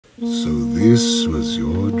So this was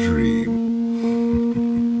your dream.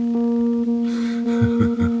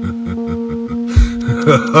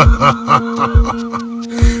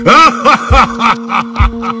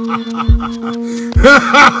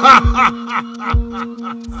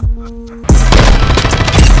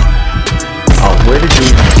 Where did you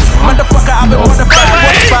Motherfucker, I've been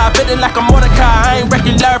mortified, feeling like a Mordecai. I ain't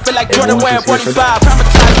regular, feel like Jordan wearing 45.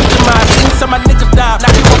 Traumatized with your mind, seen some of my niggas die.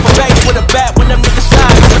 Knock you off a base with a bat when them niggas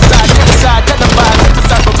slide. Genocide, televised,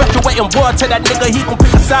 emphasize, perpetuating war. Tell that nigga he gon'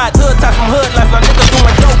 pick a side. Hood ties from hood lines, my niggas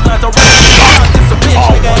doing dope lines. Around it's a bitch,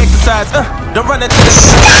 nigga exercise. Don't run into the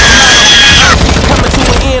coming to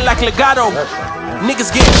an end like legato.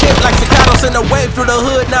 Niggas get chipped like cicados in the wave through the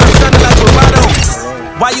hood. Now I'm sounding like bravado.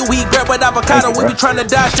 Why you eat grape with avocado? We be trying to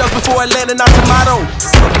die shells before it landing our tomato.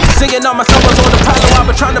 Singing all my songs on the Apollo. I've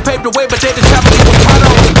been trying to pave the way, but they just try to leave with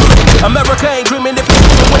Prado. America ain't dreaming if it's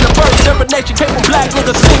when the birth separate nation came from black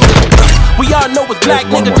niggas singing. We all know it's black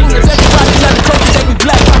nigga genius. Everybody let the culture, they be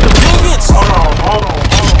black by convenience. Hold on.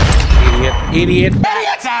 Idiot.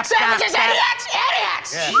 Idiots! Savages, idiots!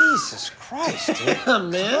 Yeah. Jesus Christ,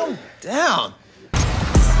 damn, man. Down.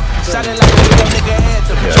 Sounding like a real nigga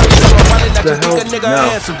anthem. Running like you think a nigga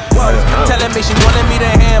handsome. Telling me she wanted me to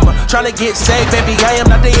hammer. Trying to get saved, baby, I am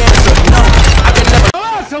not the answer. No, I can never.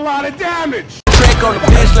 Oh, that's a lot of damage. Trick on the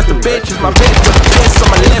bench, let the bitch is my bitch with the kiss on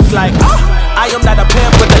my lip like I am not a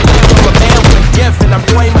pimp with a lip, I'm a man with a gift and I'm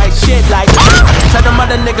doing my shit like tell them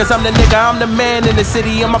other niggas I'm the nigga, I'm the man in the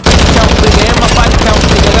city and my bank account bigger and my body count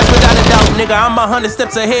bigger. That's without a doubt, nigga. I'm 100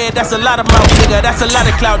 steps ahead, that's a lot of mouth, nigga. That's a lot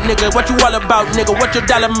of clout, nigga. What you all about, nigga? What your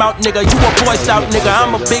dollar amount, nigga? You a boy scout, nigga.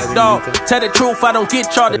 I'm a big dog. Tell the truth, I don't get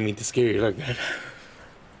charged. I didn't mean to scare you like that.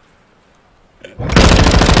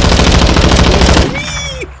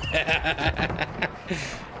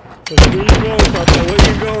 Where you going, Papa? Where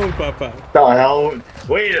you going, Papa? the hell?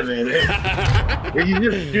 Wait a minute. Did you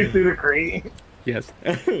just shoot through the crate? Yes.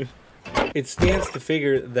 It stands to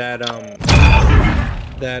figure that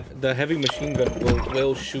that the heavy machine gun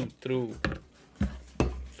will shoot through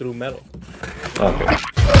metal. Okay,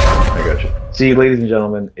 I got you. See, ladies and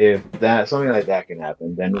gentlemen, if something like that can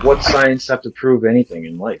happen, then what science have to prove anything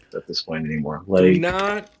in life at this point anymore? Like, do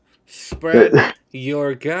not spread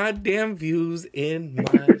your goddamn views in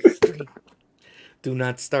my stream. Do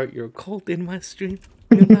not start your cult in my stream.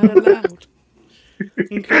 You're not allowed.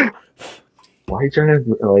 Okay. why are you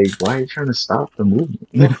trying to stop the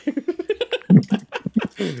movement?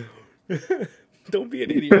 Don't be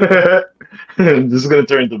an idiot. This is gonna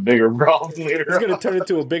turn into bigger problems later. It's gonna turn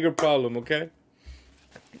into a bigger problem, okay?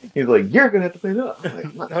 He's like, you're gonna have to clean it up.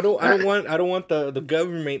 Like, I don't want the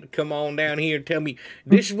government to come on down here and tell me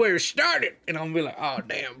this is where it started, and I'm gonna be like, oh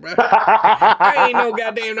damn, bro, I ain't no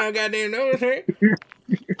goddamn no.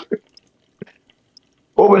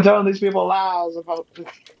 We've been telling these people lies about this.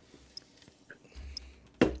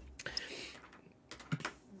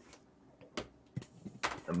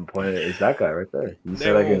 I'm pointing at it's that guy right there. He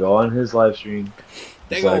said I can go on his live stream.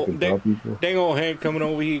 They go Hank coming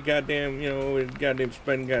over here, goddamn, with goddamn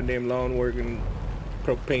spending goddamn lawn work and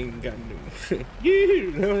propane, goddamn.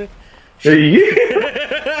 You know that?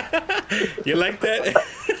 You like that?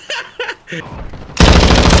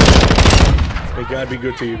 May God be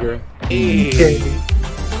good to you, girl. Hey.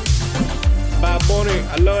 Bad Bunny,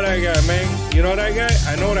 I love that guy, man. You know that guy?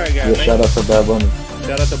 I know that guy, man. Shout out to Bad Bunny.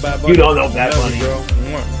 Shout out to Bad Bunny. You don't know Bad Bunny, girl.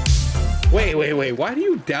 Wait. Why do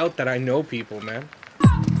you doubt that I know people, man?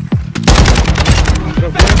 What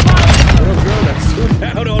up, girl? That's so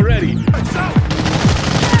out already.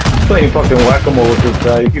 Playing fucking whack-a-mole with this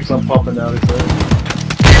guy. He keeps on popping out his head.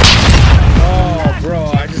 Oh, bro,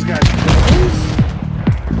 I just got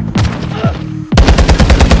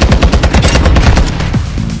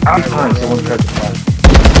Every time someone tries to flash.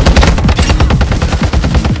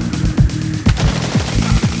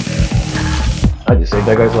 I just saved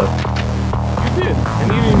that guy's life. You did, and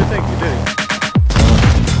you didn't even think you did it.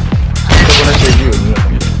 So when I saved you,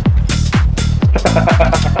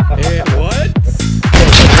 What?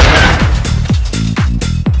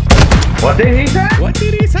 What did he say? What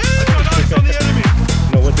did he say? It's on the enemy.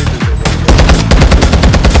 No, what did he say?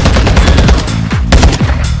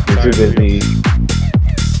 You're too busy.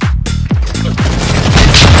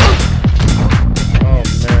 Oh,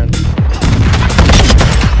 man.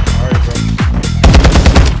 Alright, bro.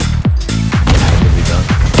 Should be done.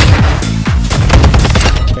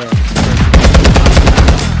 Bro,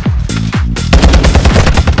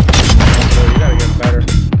 you gotta get better.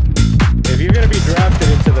 If you're gonna be drafted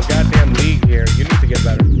into the goddamn league here, you need to get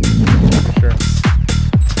better. For sure.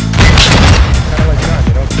 Kinda like John,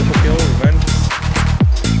 triple kill, revenge.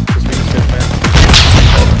 Just being a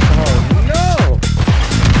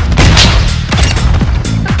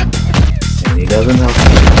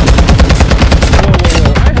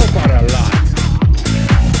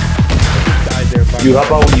You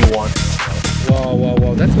hop out when you want.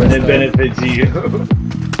 Whoa, that's When messed it up. benefits you. You know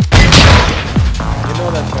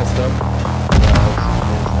that's messed up.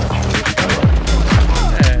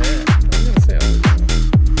 Yeah, I'm gonna say all this.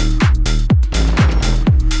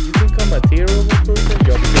 You think I'm a terrible person?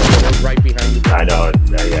 Yo, because I was right behind you. I know it.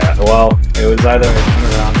 Yeah. Well, it was either I turn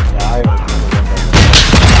around and die or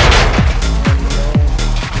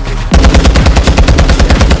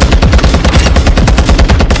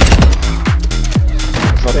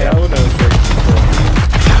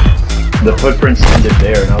the footprints ended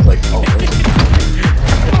there, and I was like, oh.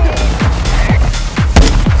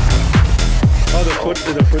 Oh,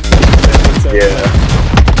 the footprints. Yeah.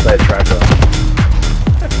 That tracker.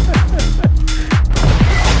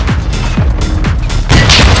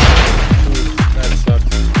 That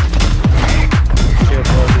sucks. Chill,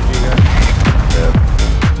 bro, did you guys?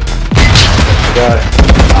 Yeah.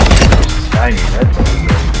 Dang, I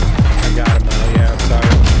got him now, yeah, I'm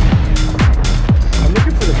sorry. I'm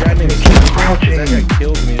looking for the guy named King because that guy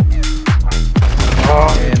killed me.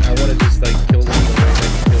 And I want to just like kill him the way that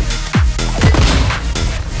he killed me.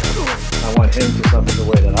 I want him to suffer the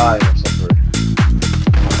way that I have suffered.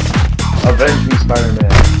 Avenge me,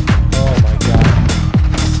 Spider-Man. Oh my god.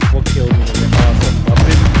 What killed me? Awesome.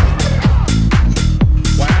 Muppet.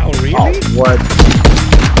 Wow, really? Oh, what?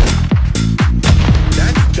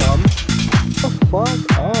 That's dumb. Fuck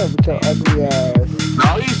up with your ugly ass.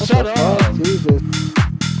 No, you shut up. Jesus.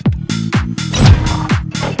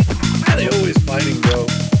 Why are they always fighting, bro?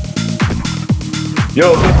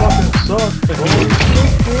 Yo, they fucking suck, bro.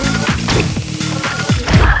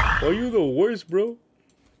 Are you the worst, bro?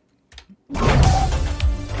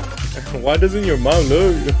 Why doesn't your mom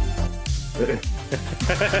love you?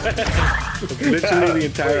 Literally the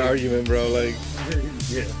entire argument, bro. Like,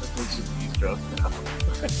 Yeah, that's what you need, bro.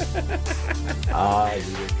 Ah, you're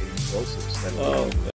getting closer. oh.